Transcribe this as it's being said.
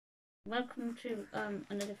welcome to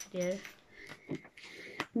another video.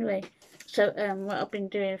 Anyway, so what I've been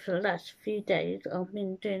doing for the last few days, I've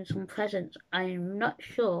been doing some presents. I'm not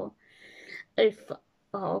sure if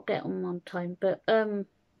I'll get them on time, but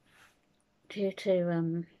due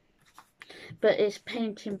to but it's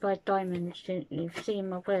painting by Diamonds. You've seen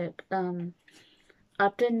my work.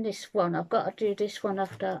 I've done this one. I've got to do this one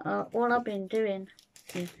after. All I've been doing,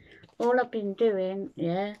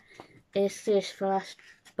 yeah, is this for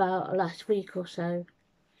about last week or so.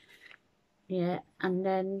 Yeah, and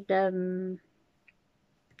then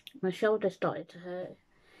my shoulder started to hurt.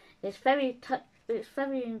 It's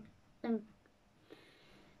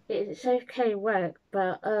it's okay work,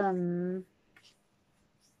 but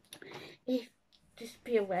if just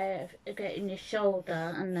be aware of getting your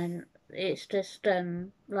shoulder, and then it's just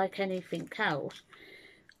like anything else.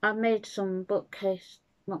 I made some bookcase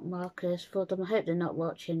markers for them. I hope they're not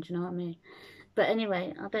watching, do you know what I mean? But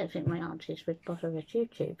anyway, I don't think my aunties would bother with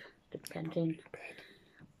YouTube, depending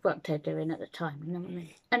what they're doing at the time, you know what I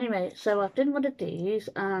mean? Anyway, so I've done one of these,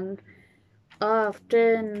 and I've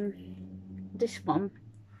done this one,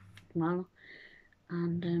 well,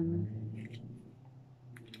 and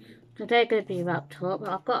so they're going to be wrapped up.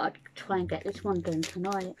 I've got to try and get this one done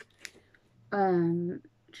tonight. Do you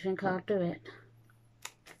think I'll do it?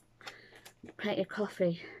 Plenty of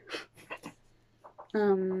coffee.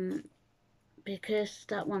 Because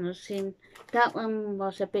that one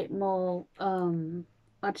was a bit more,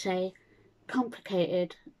 I'd say,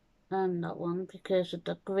 complicated than that one because of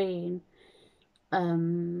the green.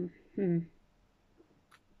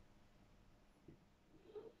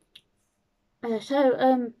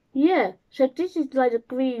 Yeah, so this is like the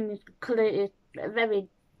green colour is very,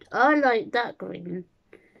 I like that green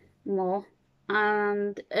more,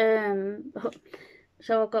 and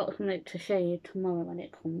so I got something to show you tomorrow when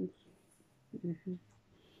it comes.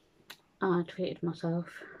 I treated myself,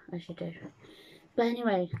 as you do. But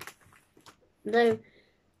anyway, though,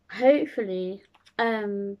 hopefully,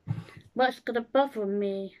 what's gonna bother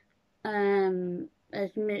me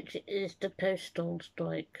as much is the postal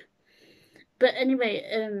strike. But anyway,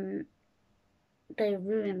 they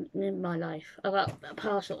ruined my life. I got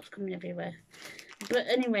parcels coming everywhere. But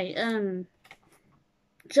anyway,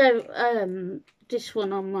 so this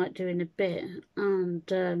one I might do in a bit,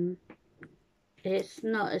 and it's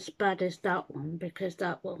not as bad as that one, because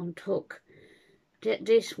that one took,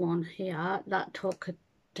 this one here, that took a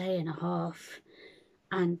day and a half.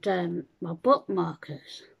 And my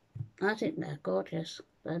bookmarkers, I think they're gorgeous.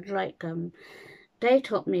 They're like, they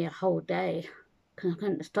took me a whole day because I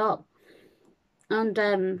couldn't stop. And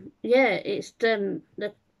yeah, it's they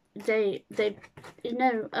you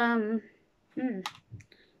know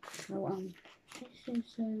so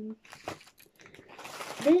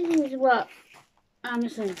this is what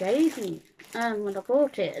Amazon gave me when I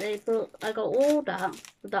bought it. I got all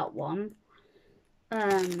that one.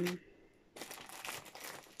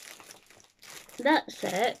 That's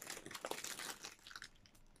it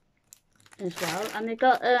as well, and they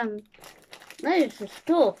got loads of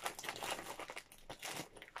stuff.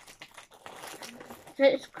 So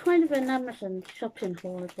it's kind of an Amazon shopping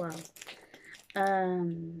haul as well.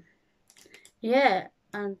 Yeah,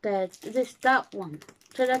 and that one.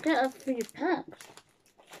 So I get a few packs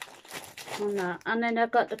on that, and then I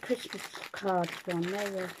got the Christmas cards one. They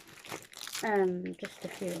were just a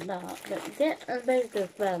few of that, but you get a load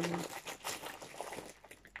of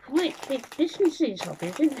quite big businesses of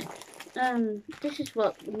it, isn't it? This is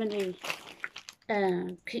what really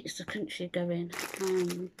keeps the country going,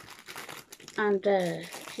 and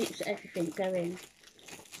keeps everything going.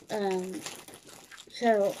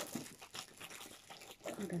 So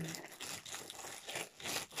I don't know,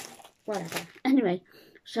 whatever. Anyway,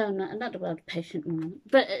 so not the world patient woman,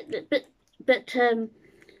 but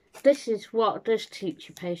this is what does teach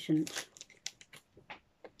you patience.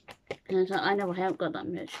 And so I know I haven't got that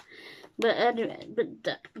much, but anyway, but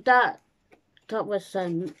that was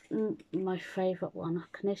my favourite one.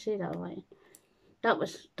 Can you see that right?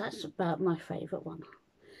 That's about my favourite one.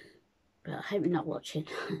 But I hope you're not watching.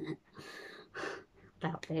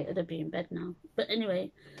 Doubt it. They'll be in bed now. But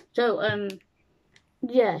anyway, so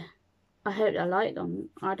yeah, I hope I like them.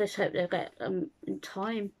 I just hope they'll get them in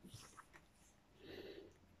time.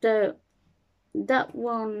 So that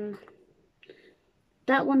one's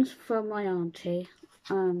for my auntie,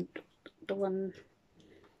 and the one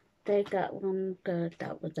they got one good,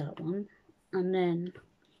 that was that one, and then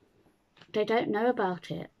they don't know about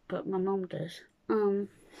it, but my mum does. And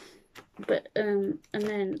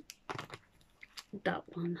then that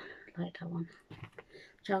one, like that one.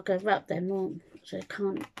 So I'll go wrap them up so they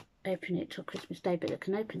can't open it till Christmas Day, but they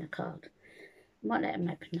can open the card. I might let them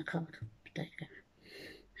open the card. There you go.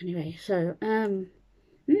 Anyway, so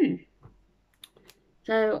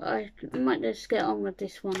so I might just get on with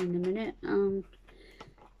this one in a minute.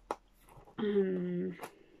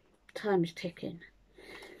 Time's ticking,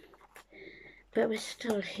 but we're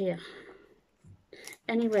still here.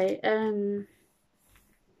 Anyway,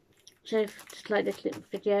 so if you just like this little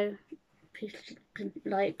video, please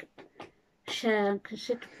like, share, and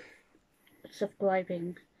consider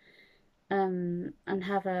subscribing. And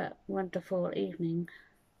have a wonderful evening.